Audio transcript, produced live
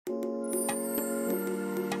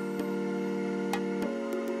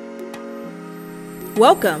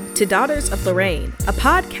Welcome to Daughters of Lorraine, a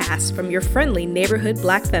podcast from your friendly neighborhood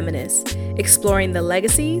Black feminists, exploring the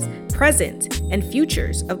legacies, present, and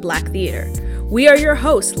futures of Black theater. We are your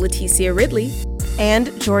hosts, Leticia Ridley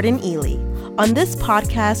and Jordan Ealey. On this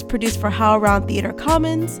podcast, produced for HowlRound Theater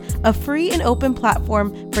Commons, a free and open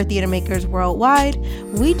platform for theater makers worldwide,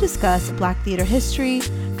 we discuss Black theater history,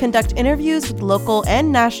 conduct interviews with local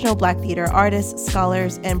and national Black theater artists,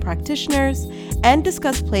 scholars, and practitioners, and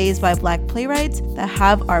discuss plays by Black playwrights that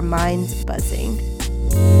have our minds buzzing.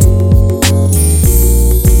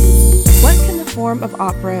 What can the form of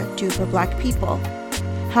opera do for Black people?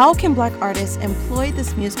 How can Black artists employ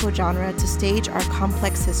this musical genre to stage our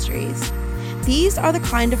complex histories? These are the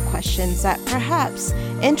kind of questions that perhaps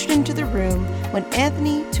entered into the room when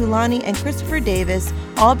Anthony, Tulani, and Christopher Davis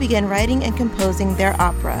all began writing and composing their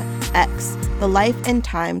opera, X, The Life and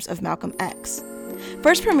Times of Malcolm X.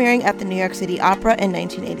 First premiering at the New York City Opera in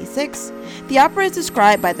 1986, the opera is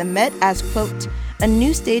described by the Met as, quote, a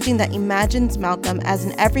new staging that imagines Malcolm as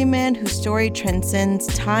an everyman whose story transcends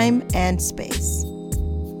time and space.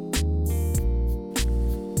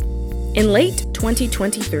 In late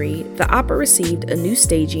 2023, the opera received a new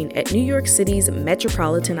staging at New York City's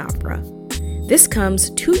Metropolitan Opera. This comes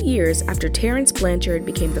 2 years after Terence Blanchard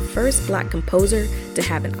became the first Black composer to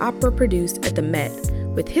have an opera produced at the Met,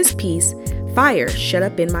 with his piece, Fire Shut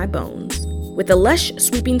Up in My Bones. With a lush,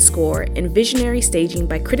 sweeping score and visionary staging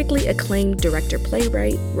by critically acclaimed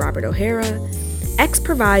director-playwright Robert O'Hara, X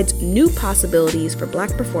provides new possibilities for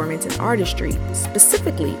Black performance and artistry,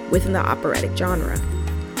 specifically within the operatic genre.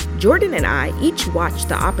 Jordan and I each watched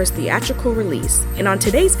the opera's theatrical release, and on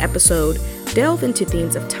today's episode, delve into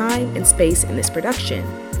themes of time and space in this production,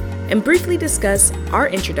 and briefly discuss our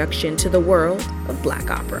introduction to the world of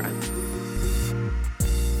Black opera.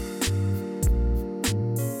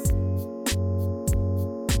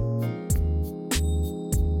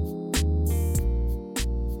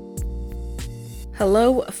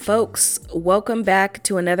 Hello, folks. Welcome back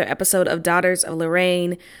to another episode of Daughters of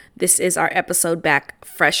Lorraine. This is our episode back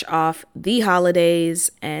fresh off the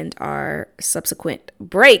holidays and our subsequent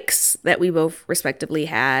breaks that we both respectively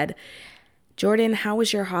had. Jordan, how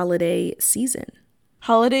was your holiday season?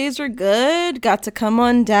 Holidays were good. Got to come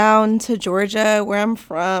on down to Georgia, where I'm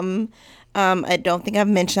from. I don't think I've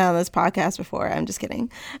mentioned that on this podcast before. I'm just kidding.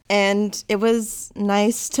 And it was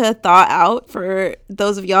nice to thaw out. For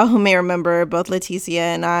those of y'all who may remember, both Leticia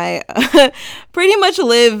and I pretty much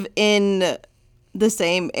live in the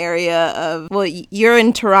same area of, well, you're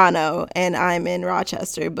in Toronto and I'm in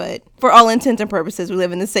Rochester, but for all intents and purposes, we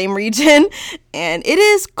live in the same region, and it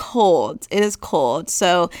is cold. It is cold.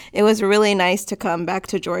 So it was really nice to come back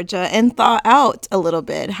to Georgia and thaw out a little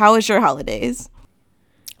bit. How was your holidays?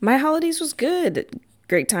 My holidays was good.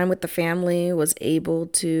 Great time with the family. Was able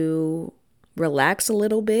to relax a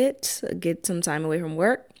little bit, get some time away from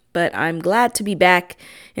work. But I'm glad to be back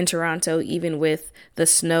in Toronto, even with the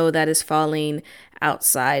snow that is falling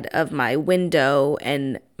outside of my window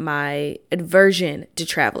and my aversion to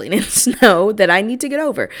traveling in snow that I need to get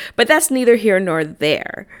over. But that's neither here nor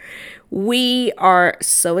there. We are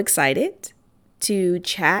so excited to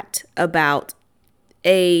chat about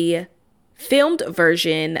a filmed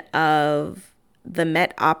version of the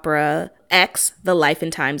Met Opera X, The Life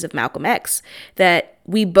and Times of Malcolm X, that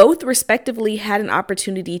we both respectively had an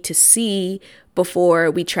opportunity to see before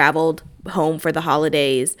we traveled home for the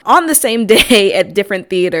holidays on the same day at different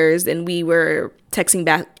theaters, and we were texting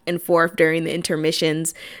back and forth during the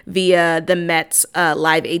intermissions via the Met's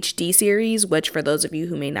live HD series, which for those of you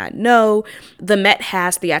who may not know, the Met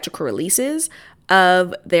has theatrical releases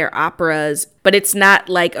of their operas, but it's not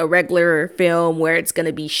like a regular film where it's going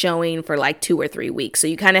to be showing for like 2 or 3 weeks. So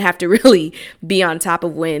you kind of have to really be on top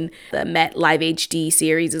of when the Met Live HD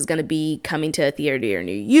series is going to be coming to a theater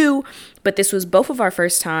near you. But this was both of our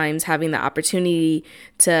first times having the opportunity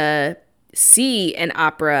to see an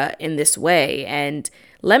opera in this way. And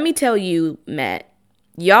let me tell you, Met,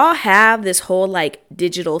 y'all have this whole like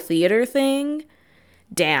digital theater thing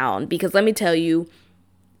down, because let me tell you,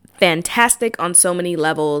 fantastic on so many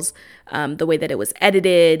levels. The way that it was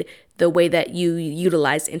edited, the way that you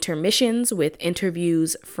utilized intermissions with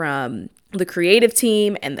interviews from the creative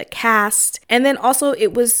team and the cast. And then also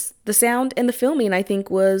it was the sound and the filming, I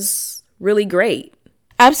think, was really great.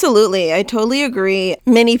 Absolutely. I totally agree.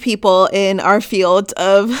 Many people in our field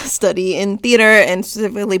of study in theater and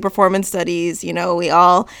specifically performance studies, you know, we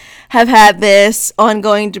all have had this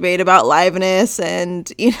ongoing debate about liveness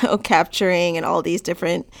and, you know, capturing and all these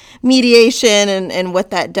different mediation and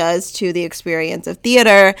what that does to the experience of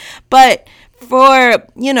theater. But for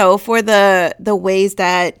the ways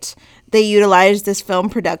that they utilized this film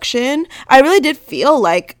production, I really did feel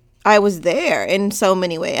like I was there in so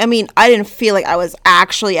many ways. I mean, I didn't feel like I was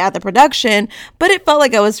actually at the production, but it felt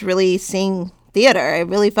like I was really seeing theater. I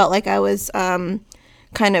really felt like I was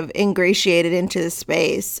kind of ingratiated into the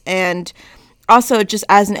space. And also, just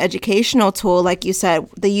as an educational tool, like you said,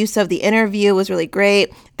 the use of the interview was really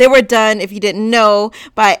great. They were done, if you didn't know,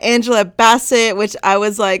 by Angela Bassett, which I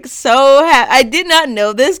was like I did not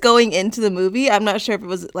know this going into the movie. I'm not sure if it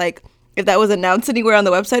was like, if that was announced anywhere on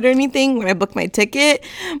the website or anything when I booked my ticket,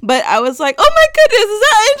 but I was like, oh my goodness, is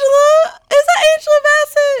that Angela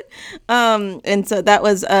Bassett? And so that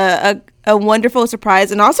was a wonderful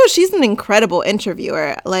surprise. And also, she's an incredible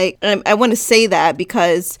interviewer. Like, I want to say that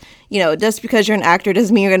because, just because you're an actor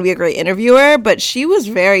doesn't mean you're going to be a great interviewer, but she was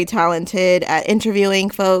very talented at interviewing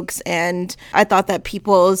folks. And I thought that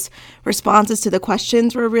people's responses to the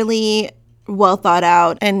questions were really well thought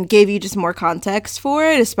out and gave you just more context for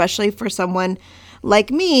it, especially for someone like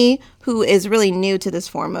me who is really new to this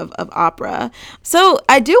form of opera. So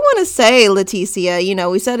I do want to say,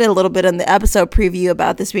 Leticia, we said it a little bit in the episode preview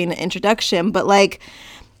about this being an introduction, but like,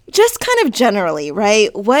 just kind of generally,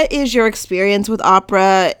 right? What is your experience with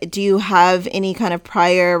opera? Do you have any kind of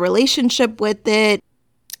prior relationship with it?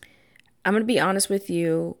 I'm going to be honest with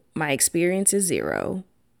you. My experience is zero.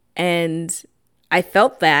 And I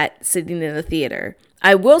felt that sitting in the theater.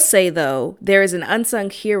 I will say, though, there is an unsung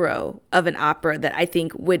hero of an opera that I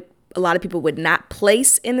think a lot of people would not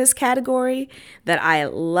place in this category that I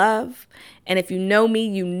love. And if you know me,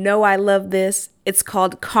 you know I love this. It's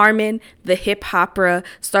called Carmen, the hip opera,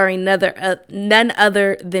 starring none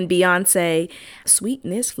other than Beyonce.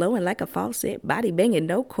 Sweetness flowing like a faucet, body banging,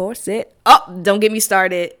 no corset. Oh, don't get me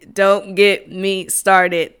started. Don't get me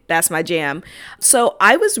started. That's my jam. So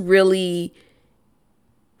I was really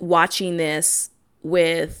watching this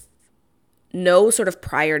with no sort of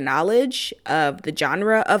prior knowledge of the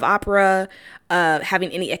genre of opera, having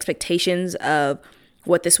any expectations of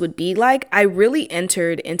what this would be like. I really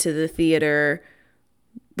entered into the theater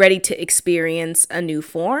ready to experience a new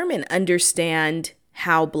form and understand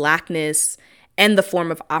how Blackness and the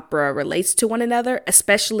form of opera relates to one another,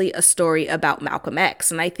 especially a story about Malcolm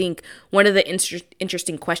X. And I think one of the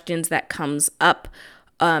interesting questions that comes up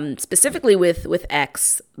specifically with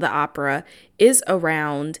X, the opera, is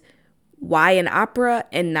around why an opera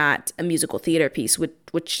and not a musical theater piece,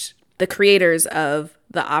 which the creators of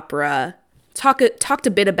the opera talked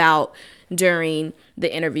a bit about during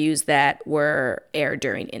the interviews that were aired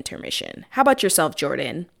during intermission. How about yourself,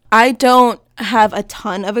 Jordan? I don't have a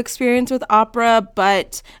ton of experience with opera,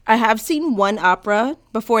 but I have seen one opera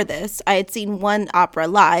before this. I had seen one opera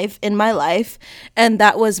live in my life, and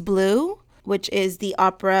that was Blue, which is the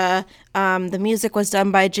opera. The music was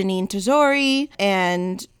done by Janine Tesori,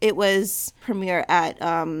 and it was premiere at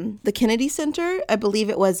the Kennedy Center. I believe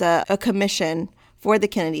it was a commission for the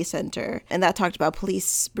Kennedy Center, and that talked about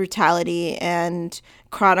police brutality and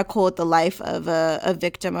chronicled the life of a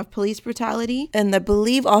victim of police brutality. And I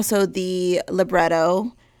believe also the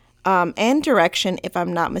libretto and direction, if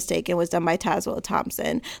I'm not mistaken, was done by Tazewell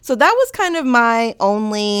Thompson. So that was kind of my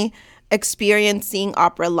only experience seeing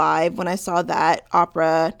opera live when I saw that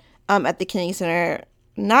opera at the Kennedy Center.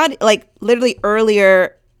 Not like literally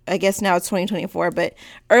earlier, I guess now it's 2024, but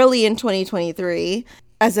early in 2023.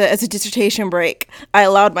 As a dissertation break, I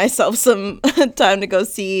allowed myself some time to go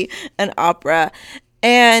see an opera.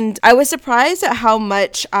 And I was surprised at how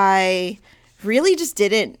much I really just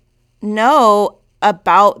didn't know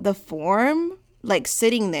about the form, like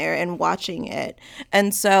sitting there and watching it.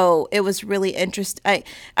 And so it was really interesting.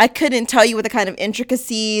 I couldn't tell you what the kind of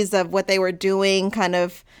intricacies of what they were doing kind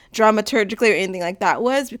of dramaturgically or anything like that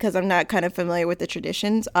was, because I'm not kind of familiar with the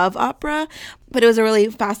traditions of opera, but it was a really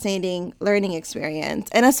fascinating learning experience.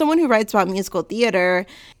 And as someone who writes about musical theater,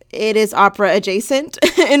 it is opera adjacent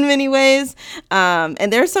in many ways.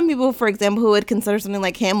 And there are some people, for example, who would consider something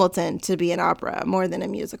like Hamilton to be an opera more than a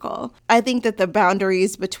musical. I think that the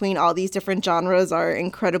boundaries between all these different genres are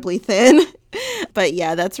incredibly thin. But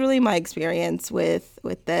yeah, that's really my experience with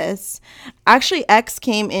this. Actually, X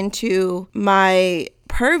came into my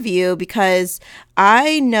purview because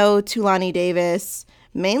I know Tulani Davis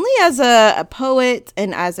mainly as a poet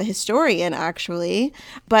and as a historian, actually,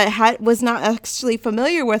 but was not actually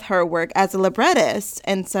familiar with her work as a librettist.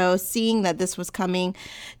 And so seeing that this was coming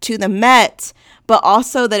to the Met, but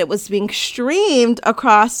also that it was being streamed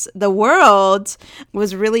across the world,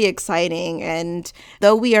 was really exciting. And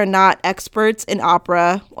though we are not experts in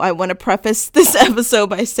opera, I want to preface this episode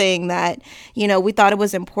by saying that, we thought it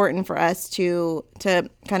was important for us to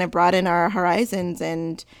kind of broaden our horizons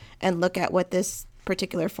and look at what this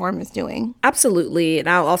particular form is doing. Absolutely. And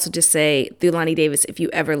I'll also just say, Thulani Davis, if you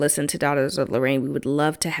ever listen to Daughters of Lorraine, we would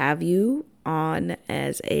love to have you on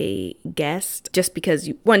as a guest, just because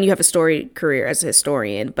you have a storied career as a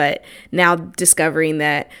historian, but now discovering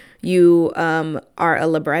that you are a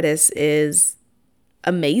librettist is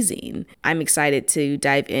amazing. I'm excited to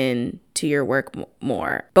dive in to your work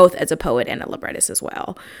more, both as a poet and a librettist as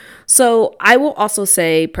well. So I will also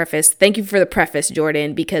say thank you for the preface,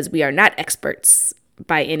 Jordan, because we are not experts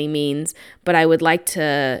by any means, but I would like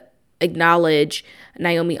to acknowledge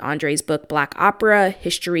Naomi Andre's book, Black Opera,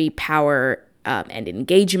 History, Power, and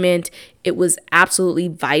Engagement. It was absolutely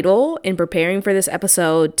vital in preparing for this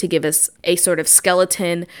episode to give us a sort of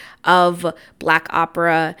skeleton of Black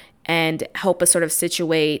opera and help us sort of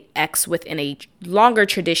situate X within a longer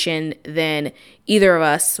tradition than either of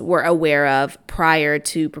us were aware of prior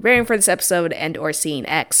to preparing for this episode and or seeing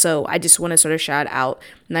X. So I just want to sort of shout out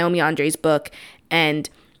Naomi Andre's book, and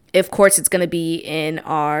of course it's going to be in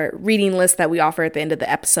our reading list that we offer at the end of the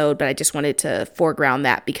episode, but I just wanted to foreground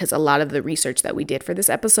that because a lot of the research that we did for this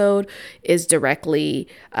episode is directly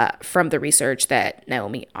from the research that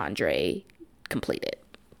Naomi Andre completed.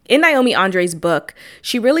 In Naomi Andre's book,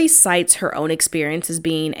 she really cites her own experience as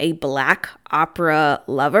being a Black opera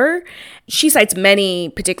lover. She cites many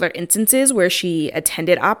particular instances where she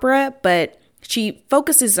attended opera, but she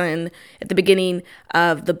focuses on, at the beginning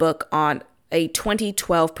of the book, on a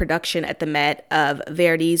 2012 production at the Met of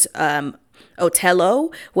Verdi's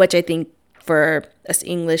Otello, which I think for us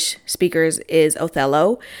English speakers is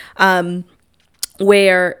Othello,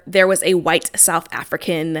 where there was a white South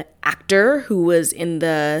African actor who was in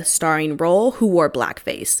the starring role who wore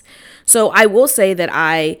blackface. So I will say that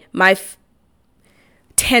my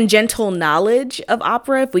tangential knowledge of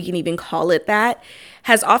opera, if we can even call it that,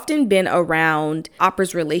 has often been around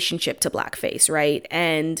opera's relationship to blackface, right?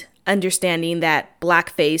 And understanding that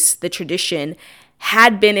blackface, the tradition,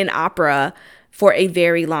 had been in opera for a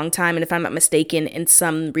very long time. And if I'm not mistaken, in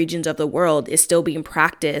some regions of the world is still being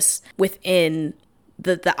practiced within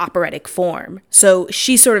the operatic form. So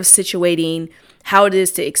she's sort of situating how it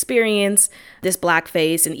is to experience this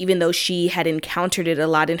blackface. And even though she had encountered it a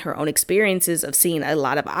lot in her own experiences of seeing a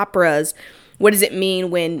lot of operas, what does it mean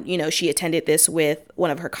when, she attended this with one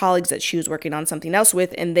of her colleagues that she was working on something else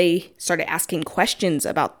with, and they started asking questions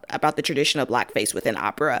about the tradition of blackface within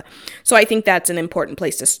opera. So I think that's an important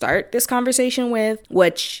place to start this conversation with,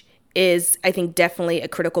 which is, I think, definitely a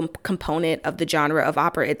critical component of the genre of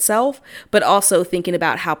opera itself, but also thinking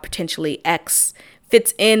about how potentially X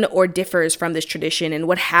fits in or differs from this tradition, and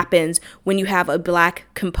what happens when you have a Black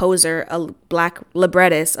composer, a Black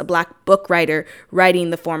librettist, a Black book writer writing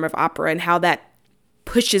the form of opera, and how that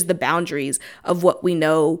pushes the boundaries of what we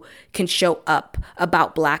know can show up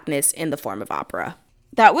about Blackness in the form of opera.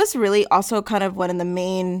 That was really also kind of one of the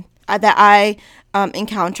main that I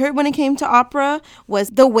encountered when it came to opera,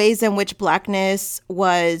 was the ways in which Blackness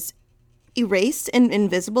was erased and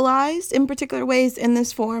invisibilized in particular ways in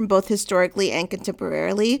this form, both historically and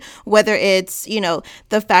contemporarily, whether it's,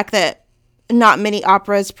 the fact that not many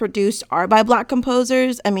operas produced are by Black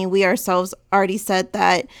composers. I mean, we ourselves already said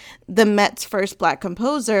that the Met's first Black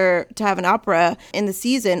composer to have an opera in the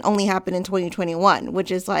season only happened in 2021,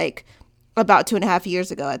 which is like about 2.5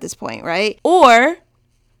 years ago at this point, right? Or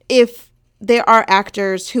if there are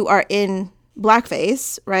actors who are in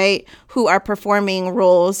blackface, right, who are performing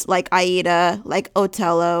roles like Aida, like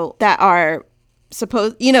Otello, that are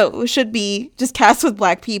supposed, should be just cast with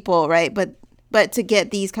Black people, right? But to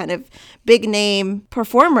get these kind of big name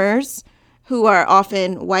performers who are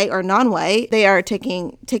often white or non-white, they are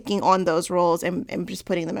taking on those roles and just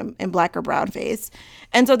putting them in Black or brown face.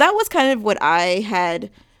 And so that was kind of what I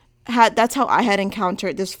had, that's how I had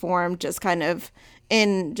encountered this form, just kind of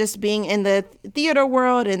in just being in the theater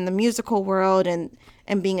world and the musical world and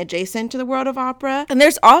being adjacent to the world of opera. And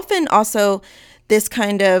there's often also this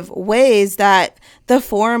kind of ways that the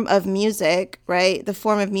form of music, right, the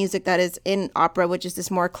form of music that is in opera, which is this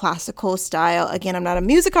more classical style. Again, I'm not a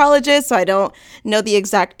musicologist, so I don't know the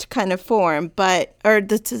exact kind of form, or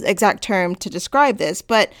the exact term to describe this,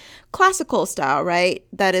 but classical style, right,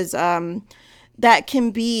 that is, that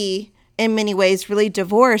can be in many ways really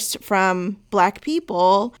divorced from Black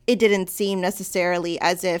people. It didn't seem necessarily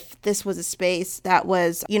as if this was a space that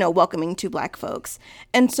was, welcoming to Black folks.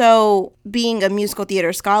 And so being a musical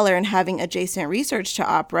theater scholar and having adjacent research to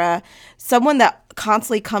opera, someone that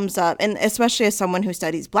constantly comes up, and especially as someone who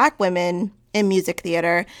studies Black women in music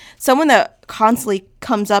theater, someone that constantly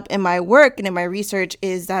comes up in my work and in my research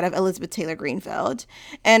is that of Elizabeth Taylor Greenfield.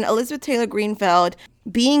 And Elizabeth Taylor Greenfield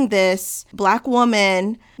being this Black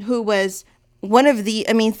woman who was one of the,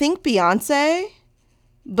 think Beyonce,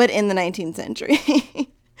 but in the 19th century.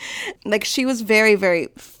 Like, she was very, very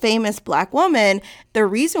famous Black woman. The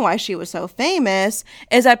reason why she was so famous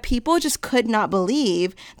is that people just could not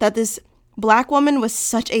believe that this Black woman was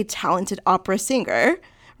such a talented opera singer,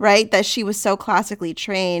 right? That she was so classically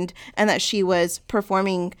trained and that she was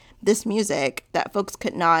performing this music that folks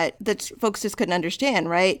just couldn't understand,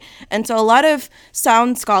 right? And so a lot of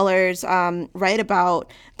sound scholars write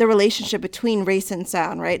about the relationship between race and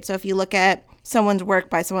sound, right? So if you look at someone's work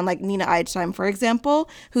by someone like Nina Eidstein, for example,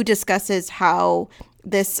 who discusses how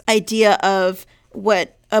this idea of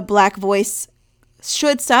what a Black voice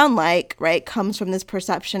should sound like, right, comes from this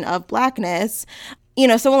perception of Blackness. You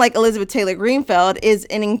know, someone like Elizabeth Taylor Greenfield is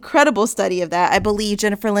an incredible study of that. I believe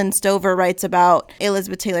Jennifer Lynn Stover writes about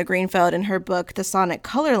Elizabeth Taylor Greenfield in her book, The Sonic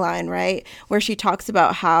Color Line, right? Where she talks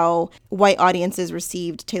about how white audiences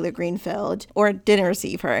received Taylor Greenfield or didn't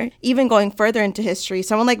receive her. Even going further into history,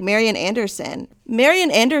 someone like Marian Anderson.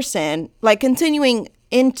 Marian Anderson, like continuing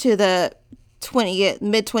into the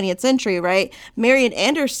mid-20th century, right? Marian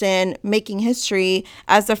Anderson making history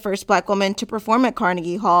as the first Black woman to perform at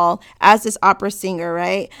Carnegie Hall as this opera singer,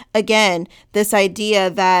 right? Again, this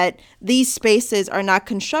idea that these spaces are not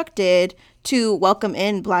constructed to welcome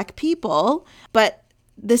in Black people, but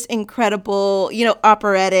this incredible,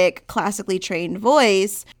 operatic, classically trained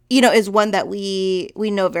voice, is one that we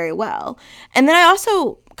know very well. And then I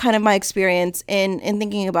also kind of my experience in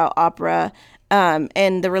thinking about opera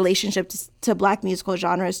and the relationship to Black musical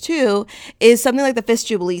genres too, is something like the Fisk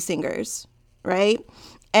Jubilee Singers, right?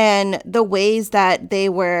 And the ways that they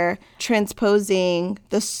were transposing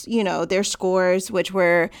their scores, which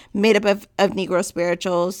were made up of Negro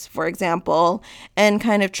spirituals, for example, and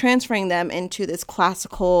kind of transferring them into this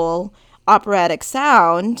classical operatic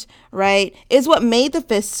sound, right, is what made the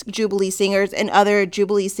Fisk Jubilee Singers and other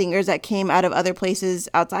Jubilee singers that came out of other places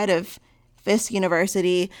outside of Fisk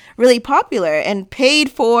University really popular and paid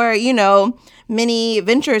for, many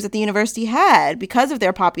ventures that the university had because of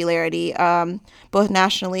their popularity, both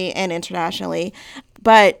nationally and internationally.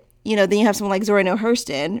 But, then you have someone like Zora Neale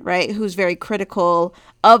Hurston, right, who's very critical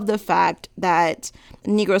of the fact that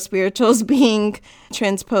Negro spirituals being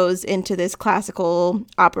transposed into this classical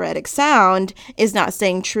operatic sound is not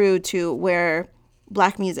staying true to where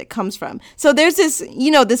Black music comes from. So there's this,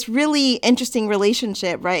 this really interesting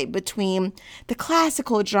relationship, right, between the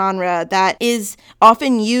classical genre that is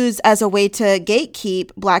often used as a way to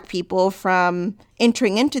gatekeep Black people from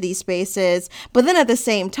entering into these spaces. But then at the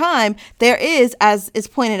same time, there is, as is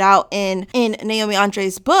pointed out in Naomi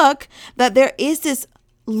Andre's book, that there is this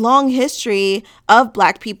long history of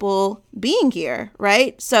Black people being here,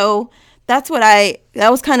 right? So that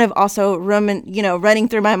was kind of also running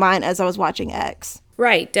through my mind as I was watching X.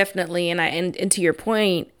 Right, definitely. And to your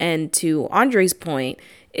point and to Andre's point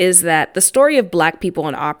is that the story of Black people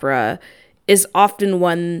in opera is often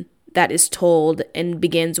one that is told and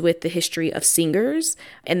begins with the history of singers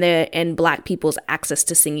and Black people's access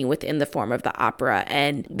to singing within the form of the opera.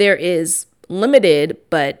 And there is limited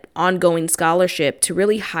but ongoing scholarship to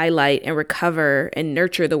really highlight and recover and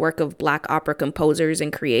nurture the work of Black opera composers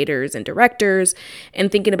and creators and directors,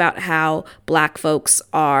 and thinking about how Black folks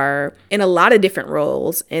are in a lot of different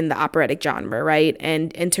roles in the operatic genre, right?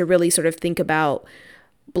 And to really sort of think about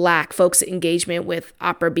Black folks' engagement with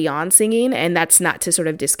opera beyond singing. And that's not to sort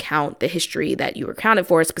of discount the history that you accounted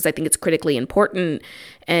for, because I think it's critically important.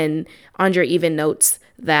 And Andre even notes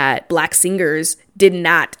that Black singers did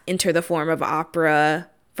not enter the form of opera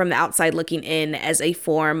from the outside looking in as a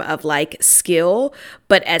form of like skill,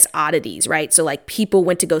 but as oddities, right? So like people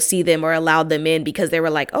went to go see them or allowed them in because they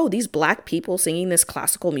were like, oh, these Black people singing this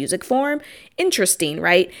classical music form, interesting,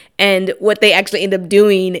 right? And what they actually end up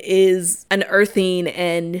doing is unearthing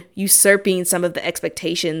and usurping some of the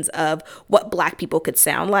expectations of what Black people could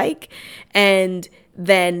sound like, and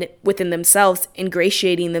then within themselves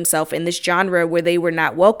ingratiating themselves in this genre where they were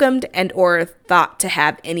not welcomed and or thought to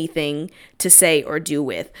have anything to say or do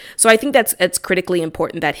with. So I think that's critically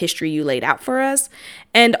important, that history you laid out for us.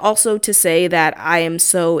 And also to say that I am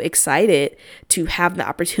so excited to have the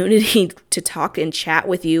opportunity to talk and chat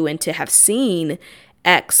with you and to have seen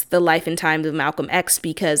X, The Life and Times of Malcolm X,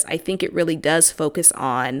 because I think it really does focus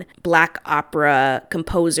on Black opera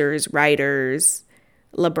composers, writers,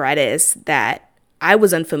 librettists that I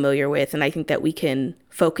was unfamiliar with, and I think that we can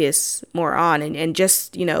focus more on and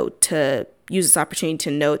just, to use this opportunity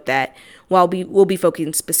to note that while we'll be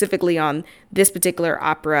focusing specifically on this particular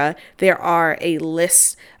opera, there are a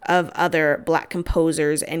list of other Black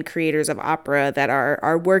composers and creators of opera that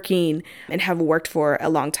are working and have worked for a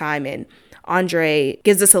long time. And Andre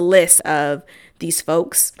gives us a list of these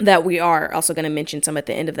folks that we are also going to mention some at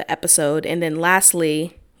the end of the episode. And then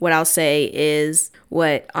lastly, what I'll say is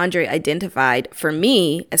what Andre identified for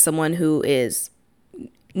me as someone who is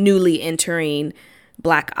newly entering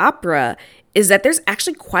Black opera is that there's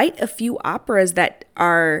actually quite a few operas that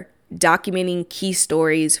are documenting key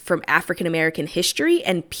stories from African American history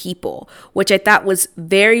and people, which I thought was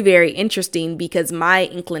very, very interesting, because my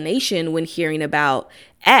inclination when hearing about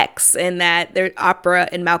X and that their opera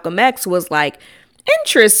in Malcolm X was like,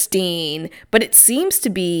 interesting, but it seems to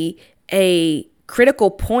be a critical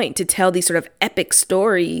point to tell these sort of epic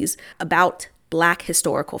stories about Black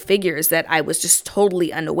historical figures that I was just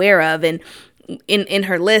totally unaware of. And in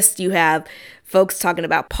her list, you have folks talking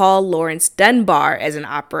about Paul Laurence Dunbar as an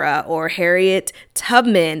opera, or Harriet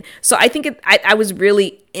Tubman. So I think I was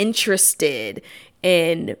really interested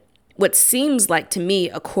in what seems like to me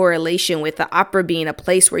a correlation with the opera being a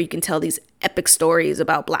place where you can tell these epic stories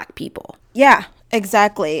about Black people. Yeah,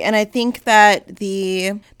 exactly. And I think that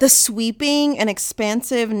the sweeping and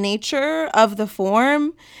expansive nature of the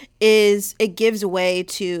form it gives way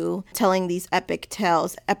to telling these epic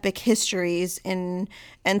tales, epic histories, and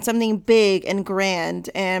something big and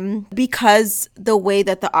grand. And because the way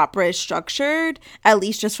that the opera is structured, at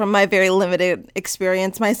least just from my very limited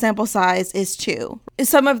experience, my sample size is 2.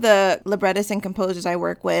 Some of the librettists and composers I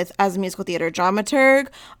work with as a musical theater dramaturg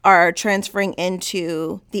are transferring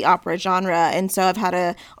into the opera genre. And so I've had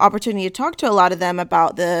an opportunity to talk to a lot of them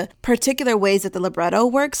about the particular ways that the libretto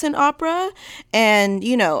works in opera. And,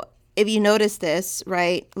 if you notice this,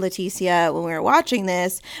 right, Leticia, when we were watching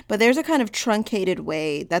this, but there's a kind of truncated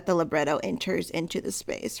way that the libretto enters into the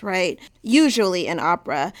space, right? Usually in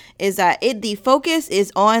opera is that the focus is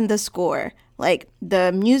on the score. Like,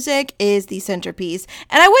 the music is the centerpiece.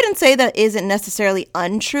 And I wouldn't say that isn't necessarily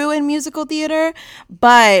untrue in musical theater,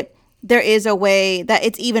 but there is a way that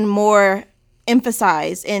it's even more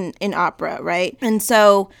emphasized in opera, right? And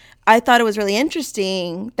so I thought it was really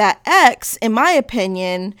interesting that X, in my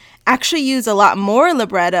opinion, actually used a lot more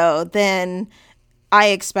libretto than I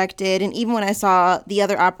expected. And even when I saw the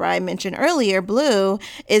other opera I mentioned earlier, Blue,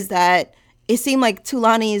 is that it seemed like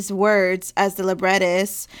Tulani's words as the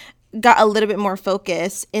librettist got a little bit more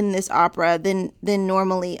focus in this opera than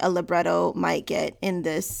normally a libretto might get in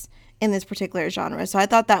this particular genre. So I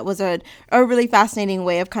thought that was a really fascinating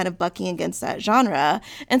way of kind of bucking against that genre.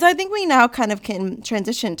 And so I think we now kind of can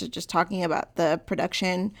transition to just talking about the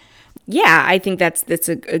production. Yeah, I think that's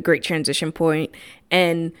a great transition point.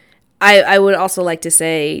 And I would also like to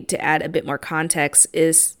say, to add a bit more context,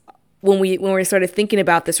 is when we started thinking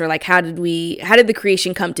about this, or like, how did the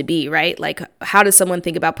creation come to be, right? Like, how does someone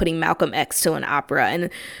think about putting Malcolm X to an opera? And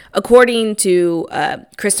according to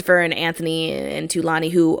Christopher and Anthony and Tulani,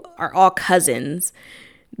 who are all cousins,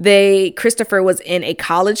 Christopher was in a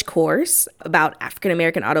college course about African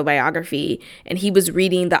American autobiography, and he was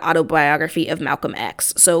reading the autobiography of Malcolm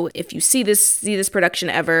X. So if you see this production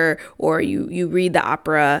ever, or you read the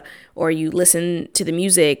opera, or you listen to the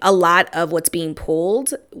music, a lot of what's being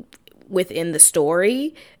pulled within the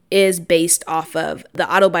story is based off of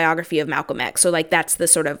the autobiography of Malcolm X. So like, that's the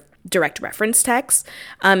sort of direct reference text.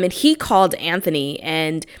 And he called Anthony,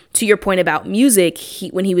 and to your point about music,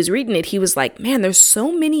 when he was reading it, he was like, man, there's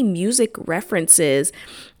so many music references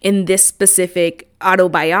in this specific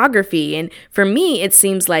autobiography. And for me, it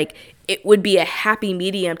seems like it would be a happy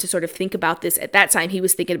medium to sort of think about this. At that time, he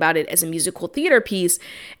was thinking about it as a musical theater piece,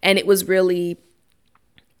 and it was really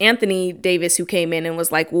Anthony Davis who came in and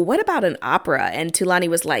was like, well, what about an opera? And Tulani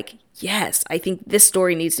was like, yes, I think this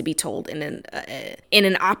story needs to be told in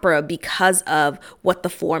an opera because of what the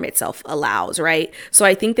form itself allows, right? So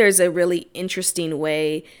I think there's a really interesting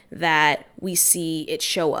way that we see it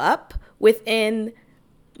show up within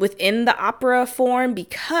the opera form,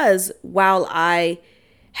 because while I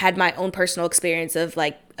had my own personal experience of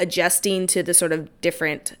like adjusting to the sort of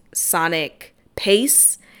different sonic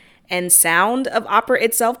pace and sound of opera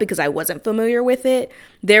itself, because I wasn't familiar with it,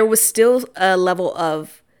 there was still a level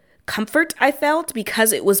of comfort I felt,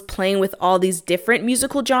 because it was playing with all these different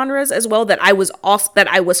musical genres as well that I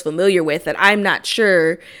was familiar with, that I'm not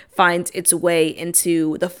sure finds its way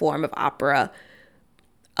into the form of opera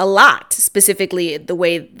a lot, specifically the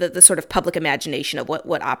way the sort of public imagination of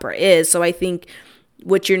what opera is. So I think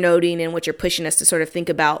what you're noting and what you're pushing us to sort of think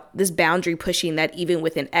about, this boundary pushing that even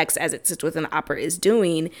within X, as it sits within opera, is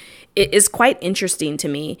doing, it is quite interesting to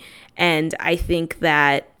me. And I think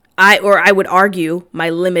that I would argue, my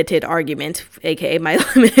limited argument, aka my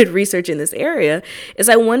limited research in this area, is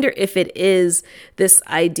I wonder if it is this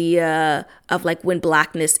idea of like when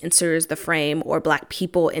blackness enters the frame or black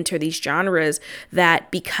people enter these genres,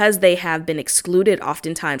 that because they have been excluded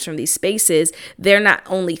oftentimes from these spaces, they're not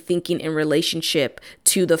only thinking in relationship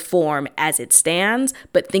to the form as it stands,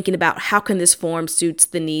 but thinking about how can this form suits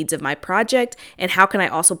the needs of my project, and how can I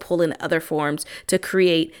also pull in other forms to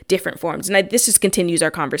create different forms. And this just continues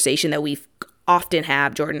our conversation that we've often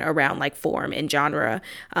have, Jordan, around like form and genre.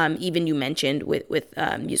 Even you mentioned with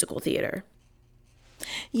musical theater.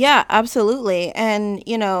 Yeah, absolutely. And,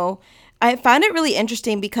 I found it really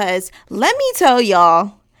interesting because let me tell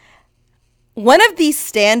y'all, one of the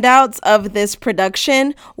standouts of this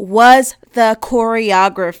production was the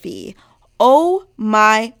choreography. Oh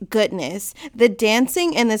my goodness. The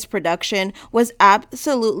dancing in this production was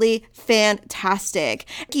absolutely fantastic.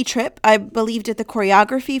 Key Trip, I believe, did the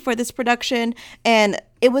choreography for this production, and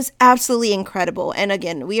it was absolutely incredible. And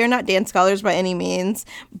again, we are not dance scholars by any means,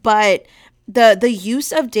 but the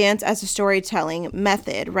use of dance as a storytelling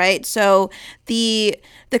method, right? So the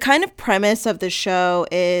kind of premise of the show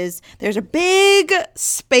is there's a big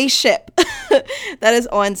spaceship that is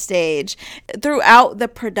on stage. Throughout the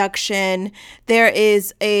production, there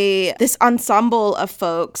is this ensemble of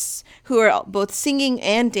folks who are both singing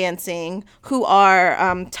and dancing, who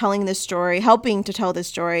are telling this story, helping to tell the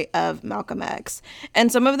story of Malcolm X.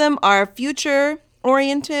 And some of them are future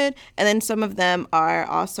oriented, and then some of them are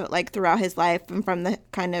also like throughout his life and from the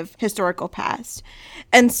kind of historical past.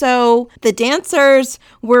 And so the dancers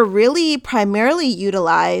were really primarily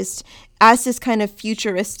utilized as this kind of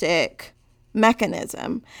futuristic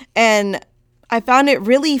mechanism. And I found it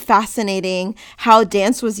really fascinating how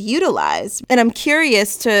dance was utilized. And I'm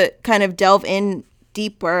curious to kind of delve in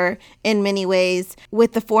deeper in many ways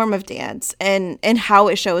with the form of dance and how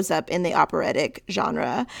it shows up in the operatic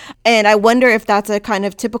genre. And I wonder if that's a kind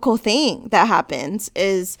of typical thing that happens,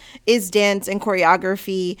 is dance and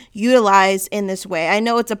choreography utilized in this way. I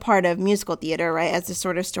know it's a part of musical theater, right, as a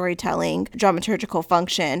sort of storytelling dramaturgical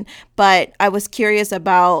function, but I was curious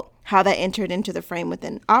about how that entered into the frame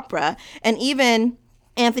within opera. And even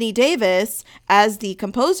Anthony Davis, as the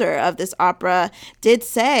composer of this opera, did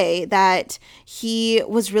say that he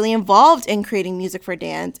was really involved in creating music for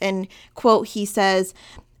dance. And, quote, he says,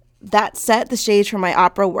 "That set the stage for my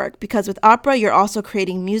opera work, because with opera, you're also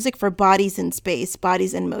creating music for bodies in space,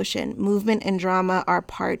 bodies in motion. Movement and drama are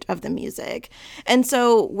part of the music." And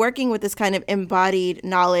so working with this kind of embodied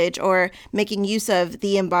knowledge, or making use of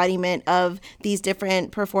the embodiment of these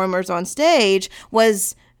different performers on stage,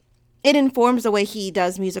 it informs the way he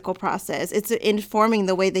does musical process. It's informing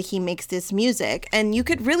the way that he makes this music. And you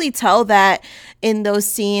could really tell that in those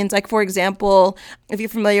scenes. Like, for example, if you're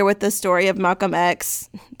familiar with the story of Malcolm X,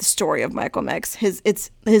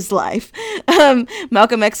 his life,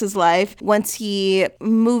 Malcolm X's life, once he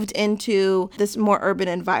moved into this more urban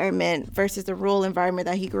environment versus the rural environment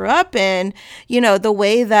that he grew up in, the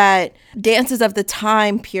way that dances of the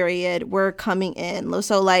time period were coming in.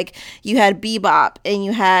 So like you had bebop and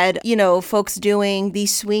you had, folks doing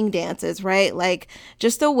these swing dances, right? Like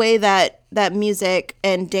just the way that music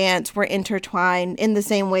and dance were intertwined in the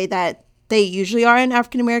same way that they usually are in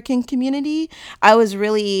African American community. I was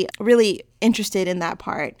really, really interested in that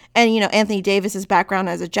part. And, Anthony Davis's background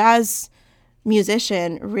as a jazz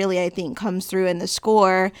musician really, I think, comes through in the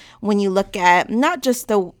score when you look at not just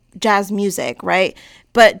the jazz music, right?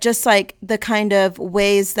 But just like the kind of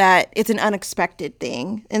ways that it's an unexpected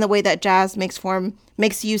thing, in the way that jazz makes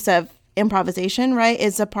use of improvisation, right?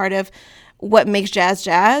 Is a part of what makes jazz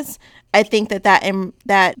jazz. I think that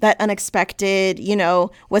unexpected,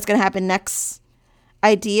 what's going to happen next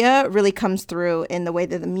idea really comes through in the way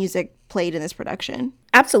that the music played in this production.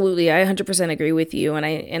 Absolutely. I 100% agree with you.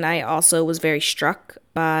 And I also was very struck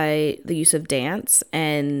by the use of dance,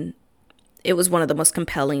 and it was one of the most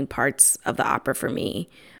compelling parts of the opera for me.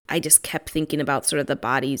 I just kept thinking about sort of the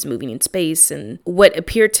bodies moving in space and what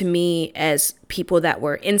appeared to me as people that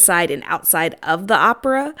were inside and outside of the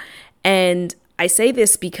opera. And I say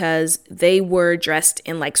this because they were dressed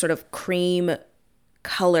in like sort of cream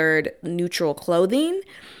colored neutral clothing.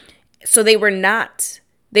 So they were not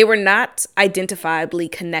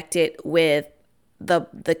identifiably connected with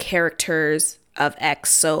the characters of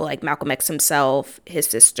X. So like Malcolm X himself, his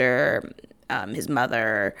sister, his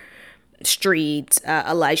mother, Street,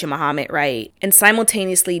 Elijah Muhammad, right? And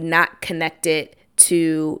simultaneously not connected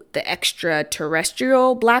to the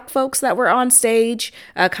extraterrestrial Black folks that were on stage,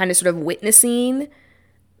 kind of sort of witnessing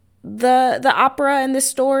the opera and this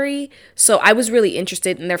story. So I was really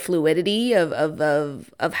interested in their fluidity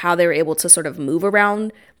of how they were able to sort of move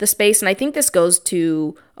around the space. And I think this goes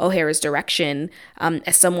to O'Hara's direction,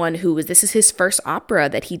 as someone who was, this is his first opera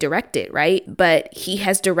that he directed, right? But he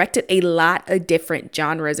has directed a lot of different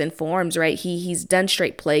genres and forms, right? He's done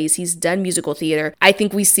straight plays, he's done musical theater. I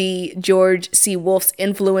think we see George C. Wolfe's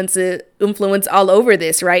influence all over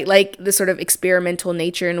this, right? Like the sort of experimental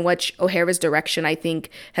nature in which O'Hara's direction, I think,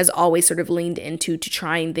 has always sort of leaned into to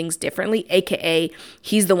trying things differently, aka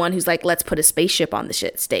he's the one who's like, let's put a spaceship on the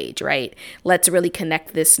stage, right? Let's really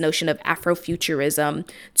connect this notion of Afrofuturism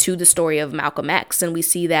to the story of Malcolm X. And we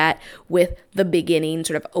see that with the beginning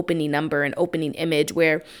sort of opening number and opening image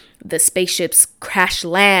where the spaceships crash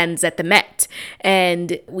lands at the Met.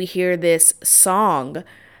 And we hear this song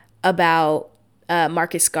about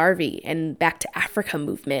Marcus Garvey and Back to Africa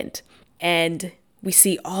movement. And we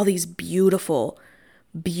see all these beautiful,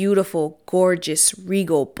 gorgeous,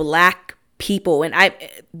 regal Black people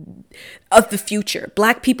of the future,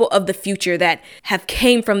 Black people of the future that have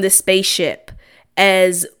came from this spaceship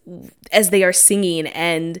as they are singing.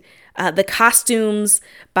 And the costumes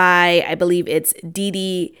by, I believe it's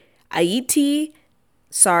Didi Aiti,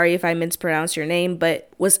 sorry if I mispronounced your name,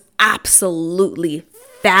 but was absolutely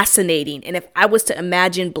fascinating. And if I was to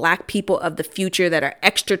imagine Black people of the future that are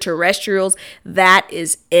extraterrestrials, that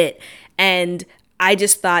is it. And I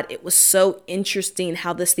just thought it was so interesting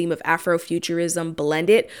how this theme of Afrofuturism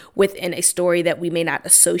blended within a story that we may not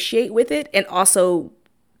associate with it, and also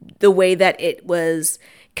the way that it was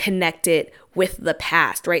connected with the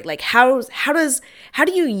past, right? Like how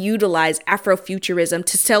do you utilize Afrofuturism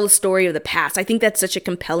to tell the story of the past? I think that's such a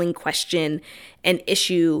compelling question and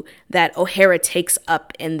issue that O'Hara takes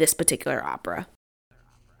up in this particular opera.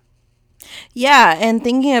 Yeah, and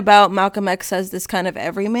thinking about Malcolm X as this kind of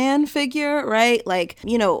everyman figure, right? Like,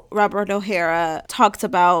 Robert O'Hara talks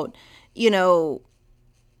about,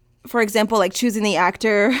 for example, like choosing the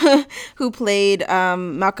actor who played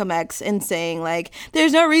Malcolm X and saying, like,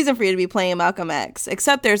 there's no reason for you to be playing Malcolm X,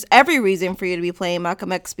 except there's every reason for you to be playing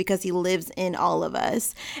Malcolm X because he lives in all of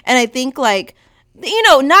us. And I think, like,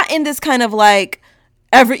 not in this kind of like,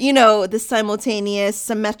 the simultaneous,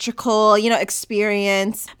 symmetrical,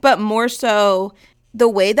 experience, but more so the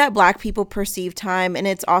way that Black people perceive time, and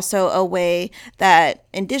it's also a way that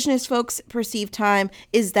Indigenous folks perceive time,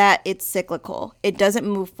 is that it's cyclical. It doesn't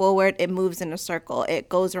move forward, it moves in a circle, it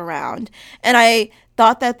goes around. And I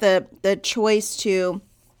thought that the choice to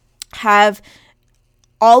have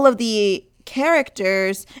all of the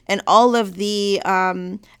characters and all of the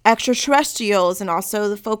extraterrestrials and also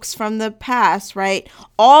the folks from the past, right,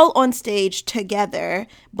 all on stage together,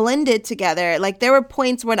 blended together. Like, there were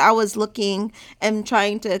points when I was looking and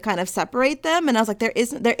trying to kind of separate them, and I was like, there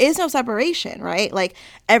is no separation, right? Like,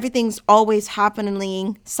 everything's always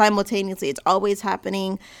happening simultaneously. It's always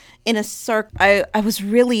happening in a circle. I was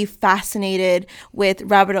really fascinated with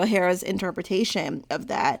Robert O'Hara's interpretation of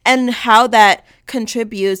that and how that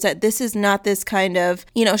contributes, that this is not this kind of,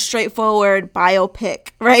 straightforward biopic,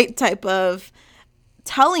 right, type of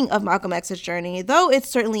telling of Malcolm X's journey, though it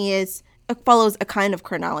certainly is. It follows a kind of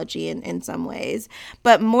chronology in some ways,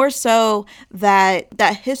 but more so that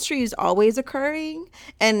history is always occurring,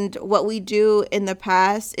 and what we do in the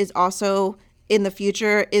past is also in the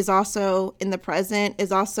future, is also in the present, is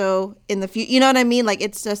also in the future. You know what I mean? Like,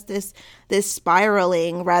 it's just this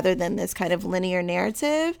spiraling rather than this kind of linear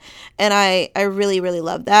narrative. And I really, really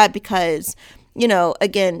love that because,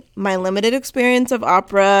 again, my limited experience of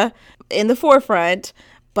opera in the forefront,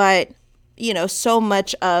 but, so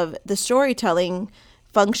much of the storytelling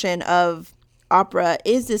function of opera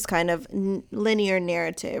is this kind of linear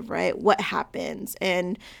narrative, right? What happens,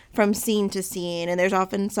 and from scene to scene, and there's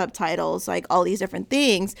often subtitles, like all these different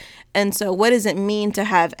things. And so what does it mean to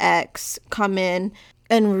have X come in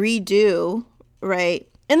and redo, right?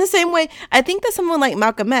 In the same way, I think that someone like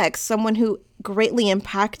Malcolm X, someone who greatly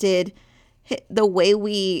impacted the way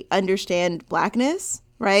we understand Blackness,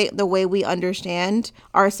 right? The way we understand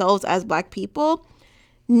ourselves as Black people,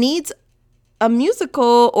 needs a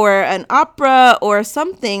musical or an opera or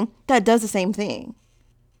something that does the same thing.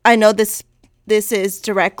 I know this is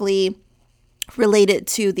directly related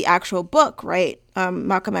to the actual book, right?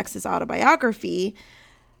 Malcolm X's autobiography.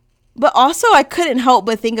 But also I couldn't help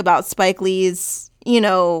but think about Spike Lee's,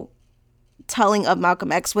 telling of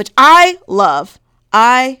Malcolm X, which I love.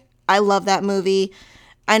 I love that movie.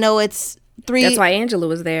 I know it's That's why Angela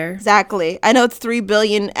was there. Exactly. I know it's 3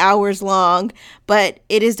 billion hours long, but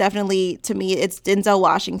it is definitely, to me, it's Denzel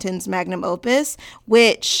Washington's magnum opus,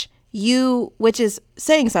 which which is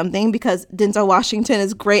saying something because Denzel Washington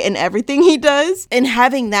is great in everything he does. And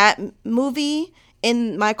having that movie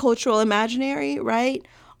in my cultural imaginary, right?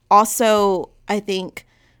 Also, I think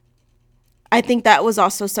that was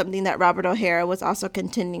also something that Robert O'Hara was also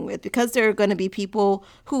contending with, because there are going to be people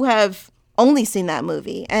who have only seen that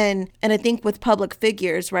movie. And I think with public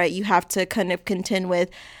figures, right, you have to kind of contend with,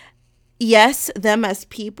 yes, them as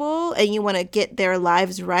people, and you want to get their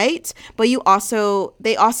lives right, but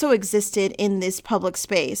they also existed in this public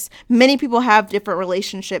space. Many people have different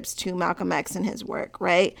relationships to Malcolm X and his work,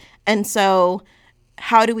 right? And so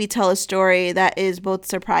how do we tell a story that is both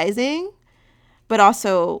surprising but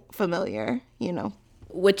also familiar, you know?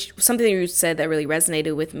 Which something you said that really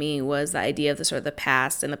resonated with me was the idea of the sort of the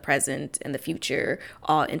past and the present and the future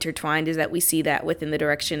all intertwined, is that we see that within the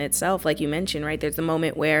direction itself, like you mentioned, right? There's a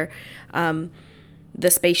moment where the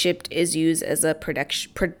spaceship is used as a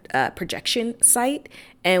projection site,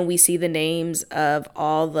 and we see the names of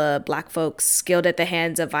all the Black folks killed at the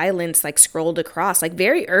hands of violence like scrolled across, like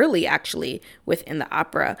very early actually within the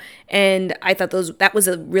opera. And I thought that was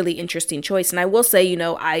a really interesting choice. And I will say,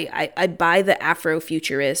 I buy the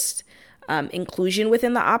Afrofuturist inclusion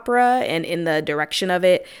within the opera and in the direction of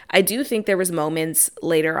it. I do think there was moments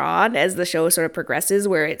later on as the show sort of progresses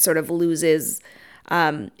where it sort of loses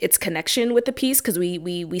its connection with the piece, because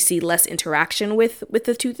we see less interaction with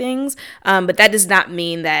the two things. But that does not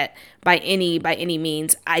mean that by any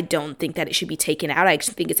means I don't think that it should be taken out. I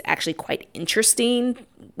actually think it's actually quite interesting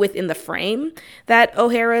within the frame that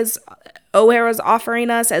O'Hara's offering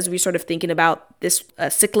us, as we're sort of thinking about this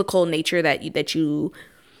cyclical nature that you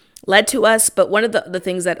led to us. But one of the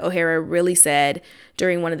things that O'Hara really said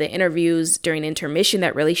during one of the interviews during intermission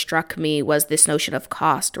that really struck me was this notion of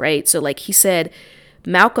cost, right? So like he said,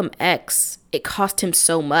 Malcolm X, it cost him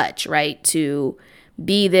so much, right, to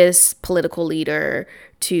be this political leader,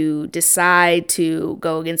 to decide to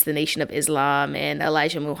go against the Nation of Islam and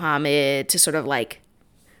Elijah Muhammad, to sort of like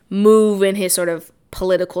move in his sort of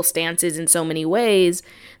political stances in so many ways,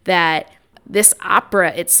 that this opera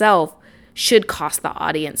itself should cost the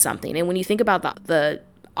audience something. And when you think about the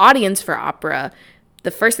audience for opera, the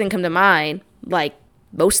first thing come to mind, like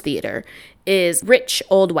most theater, is rich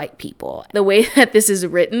old white people. The way that this is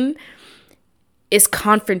written is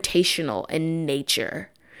confrontational in nature.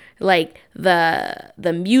 Like the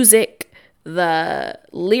music, the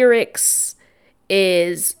lyrics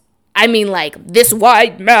is, I mean, like, this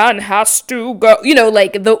white man has to go,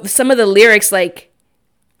 like some of the lyrics, like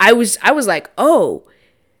I was like, oh,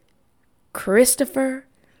 Christopher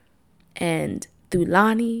and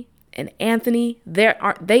Thulani and Anthony, they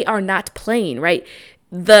are not playing, right?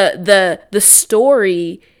 The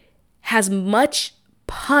story has much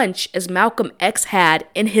punch as Malcolm X had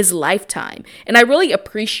in his lifetime. And I really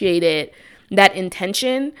appreciated that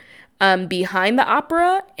intention behind the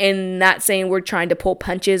opera, and not saying we're trying to pull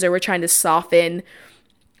punches or we're trying to soften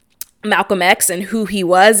Malcolm X and who he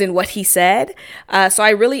was and what he said. So I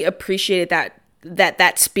really appreciated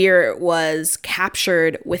that spirit was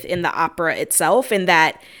captured within the opera itself, and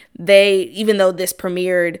that they, even though this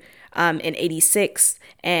premiered in 86,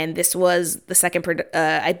 and this was the second,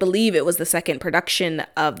 I believe it was the second production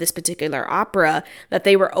of this particular opera, that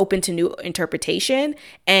they were open to new interpretation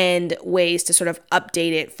and ways to sort of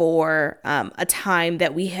update it for a time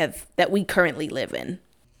that we currently live in.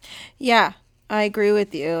 Yeah, I agree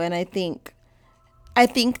with you. And I think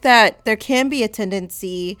that there can be a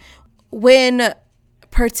tendency when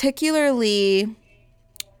particularly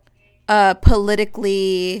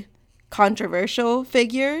politically controversial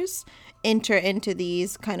figures enter into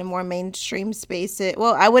these kind of more mainstream spaces.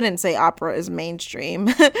 Well, I wouldn't say opera is mainstream,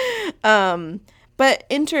 but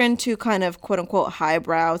enter into kind of quote unquote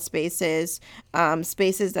highbrow spaces,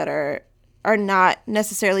 spaces that are not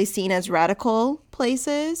necessarily seen as radical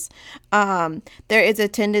places. There is a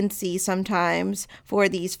tendency sometimes for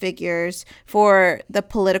these figures, for the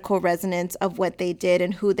political resonance of what they did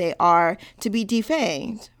and who they are, to be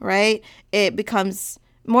defanged, right? It becomes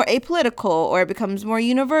more apolitical, or it becomes more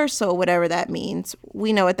universal, whatever that means.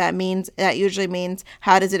 We know what that means. That usually means,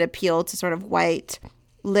 how does it appeal to sort of white,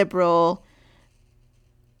 liberal,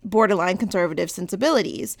 borderline conservative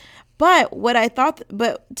sensibilities? But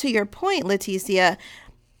to your point, Leticia,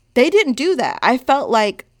 they didn't do that. I felt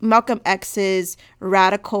like Malcolm X's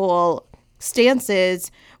radical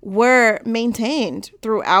stances were maintained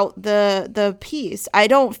throughout the piece. I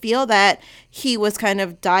don't feel that he was kind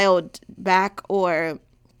of dialed back or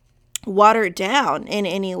watered down in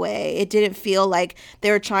any way. It didn't feel like they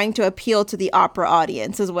were trying to appeal to the opera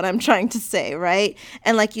audience, is what I'm trying to say, right?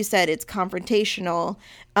 And like you said, it's confrontational.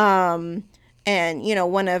 And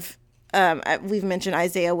one of we've mentioned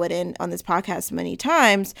Isaiah Wooden on this podcast many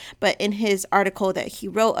times, but in his article that he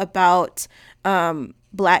wrote about the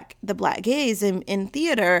black gaze in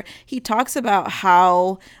theater, he talks about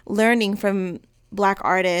how learning from black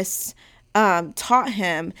artists taught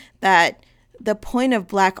him that the point of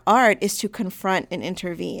black art is to confront and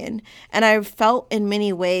intervene. And I felt in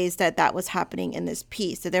many ways that that was happening in this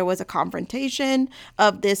piece, that there was a confrontation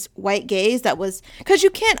of this white gaze that was, because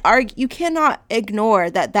you can't argue, you cannot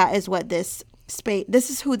ignore that that is what this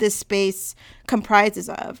is who this space comprises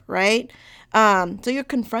of, right? So you're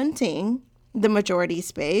confronting the majority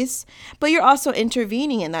space, but you're also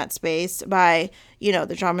intervening in that space by, the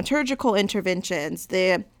dramaturgical interventions,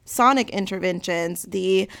 the sonic interventions,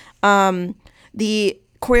 the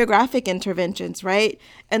choreographic interventions, right?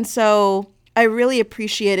 And so I really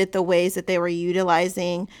appreciated the ways that they were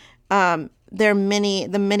utilizing the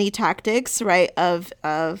many tactics, right, of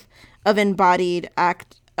embodied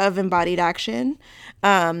action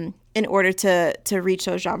in order to reach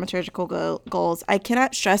those dramaturgical goals. I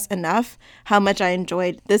cannot stress enough how much I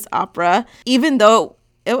enjoyed this opera, even though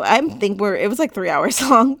it was like 3 hours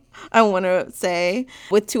long, I want to say,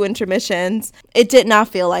 with 2 intermissions. It did not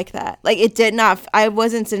feel like that. Like, it did not. I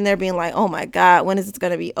wasn't sitting there being like, oh my God, when is this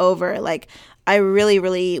going to be over? Like, I really,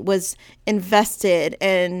 really was invested,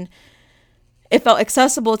 and it felt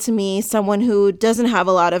accessible to me, someone who doesn't have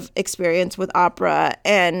a lot of experience with opera.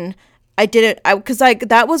 And because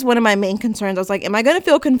that was one of my main concerns. I was like, am I going to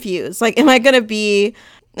feel confused? Like, am I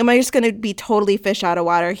just going to be totally fish out of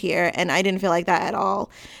water here? And I didn't feel like that at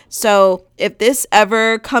all. So if this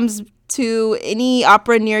ever comes to any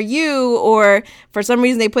opera near you, or for some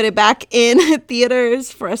reason they put it back in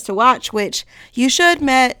theaters for us to watch, which you should,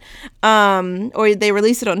 Met, or they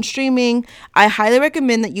release it on streaming, I highly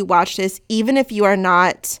recommend that you watch this, even if you are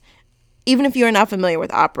not familiar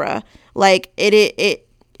with opera. Like,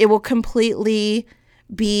 it will completely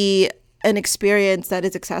be an experience that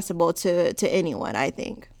is accessible to anyone, I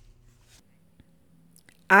think.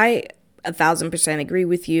 I 1,000% agree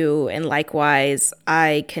with you, and likewise,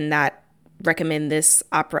 I cannot recommend this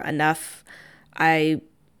opera enough. I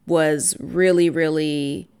was really,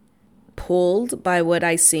 really pulled by what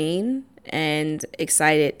I seen and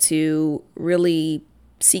excited to really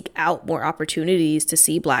seek out more opportunities to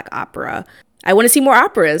see Black opera. I want to see more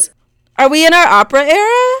operas. Are we in our opera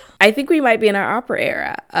era? I think we might be in our opera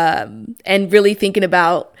era. And really thinking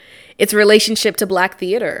about its relationship to Black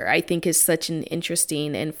theater, I think, is such an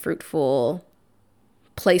interesting and fruitful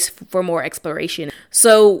place for more exploration.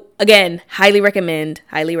 So again, highly recommend.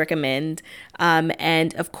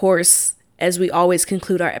 And of course, as we always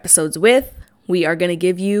conclude our episodes with, we are going to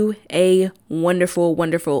give you a wonderful,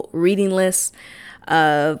 wonderful reading list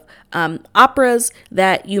of operas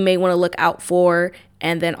that you may want to look out for,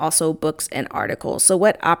 and then also books and articles. So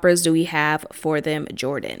what operas do we have for them,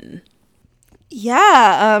 Jordan?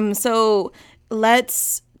 Yeah, so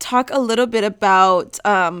let's talk a little bit about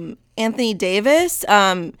Anthony Davis.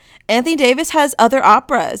 Anthony Davis has other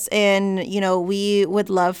operas, and, we would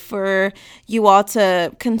love for you all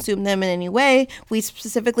to consume them in any way. We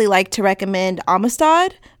specifically like to recommend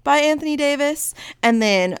Amistad by Anthony Davis, and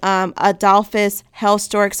then Adolphus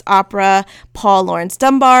Hailstork's opera, Paul Laurence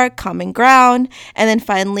Dunbar, Common Ground, and then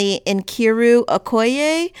finally Nkiru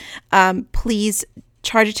Okoye, Please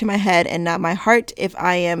Charge It to My Head and Not My Heart if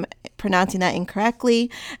I am pronouncing that incorrectly,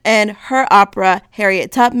 and her opera,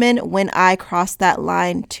 Harriet Tubman, When I Cross That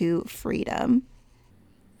Line to Freedom.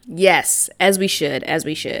 Yes, as we should.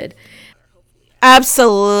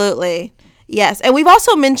 Absolutely. Yes. And we've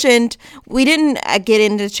also mentioned, we didn't get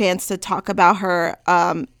into a chance to talk about her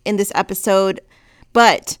in this episode,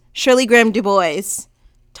 but Shirley Graham Du Bois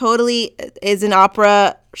totally is an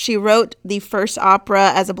opera. She wrote the first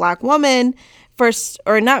opera as a Black woman.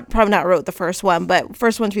 Probably not wrote the first one, but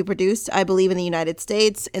first one to be produced, I believe, in the United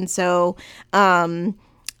States. And so,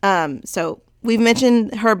 so we've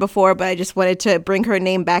mentioned her before, but I just wanted to bring her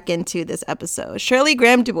name back into this episode. Shirley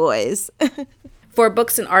Graham Du Bois. For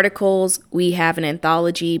books and articles, we have an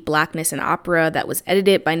anthology, Blackness in Opera, that was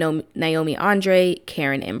edited by Naomi Andre,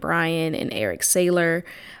 Karen M. Bryan, and Eric Saylor.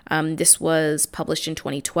 This was published in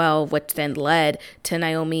 2012, which then led to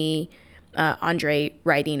Naomi Andre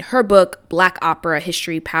writing her book, Black Opera,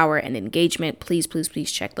 History, Power, and Engagement. Please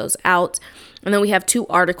check those out. And then we have 2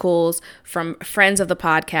 articles from friends of the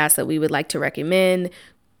podcast that we would like to recommend.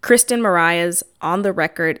 Kristen Mariah's On the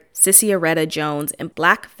Record, Cissy Aretta Jones, and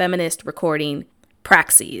Black Feminist Recording,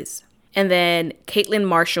 Praxis. And then Caitlin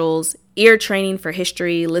Marshall's Ear Training for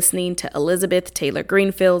History, Listening to Elizabeth Taylor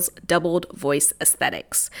Greenfield's Doubled Voice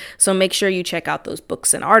Aesthetics. So make sure you check out those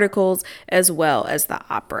books and articles as well as the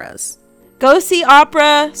operas. Go see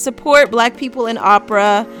opera, support Black people in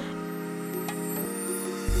opera.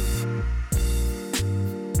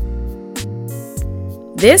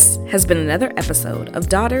 This has been another episode of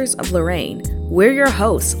Daughters of Lorraine. We're your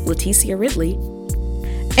hosts, Leticia Ridley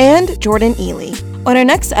and Jordan Ealey. On our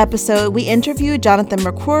next episode, we interview Jonathan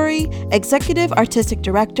McCrory, Executive Artistic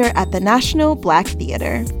Director at the National Black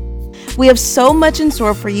Theater. We have so much in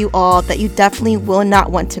store for you all that you definitely will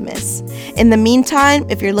not want to miss. In the meantime,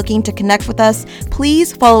 if you're looking to connect with us,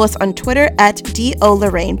 please follow us on Twitter at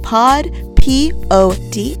DOLorrainePod,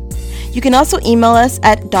 P-O-D. You can also email us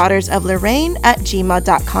at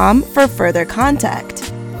daughtersoflorraine@gmail.com for further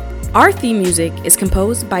contact. Our theme music is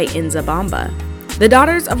composed by Inza Bamba. The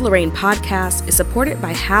Daughters of Lorraine podcast is supported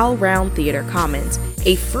by HowlRound Theater Commons,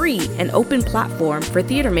 a free and open platform for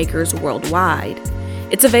theater makers worldwide.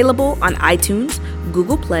 It's available on iTunes,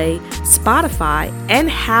 Google Play, Spotify, and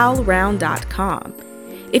howlround.com.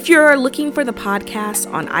 If you're looking for the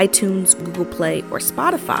podcast on iTunes, Google Play, or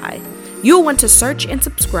Spotify, you'll want to search and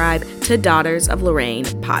subscribe to Daughters of Lorraine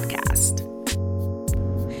podcast.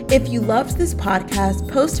 If you loved this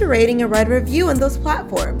podcast, post a rating and write a review on those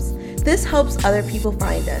platforms. This helps other people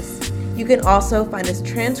find us. You can also find this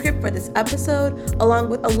transcript for this episode, along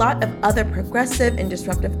with a lot of other progressive and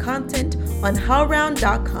disruptive content on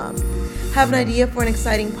howlround.com. Have an idea for an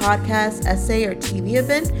exciting podcast, essay, or TV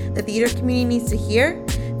event the theater community needs to hear?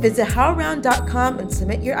 Visit howlround.com and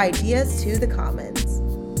submit your ideas to the Commons.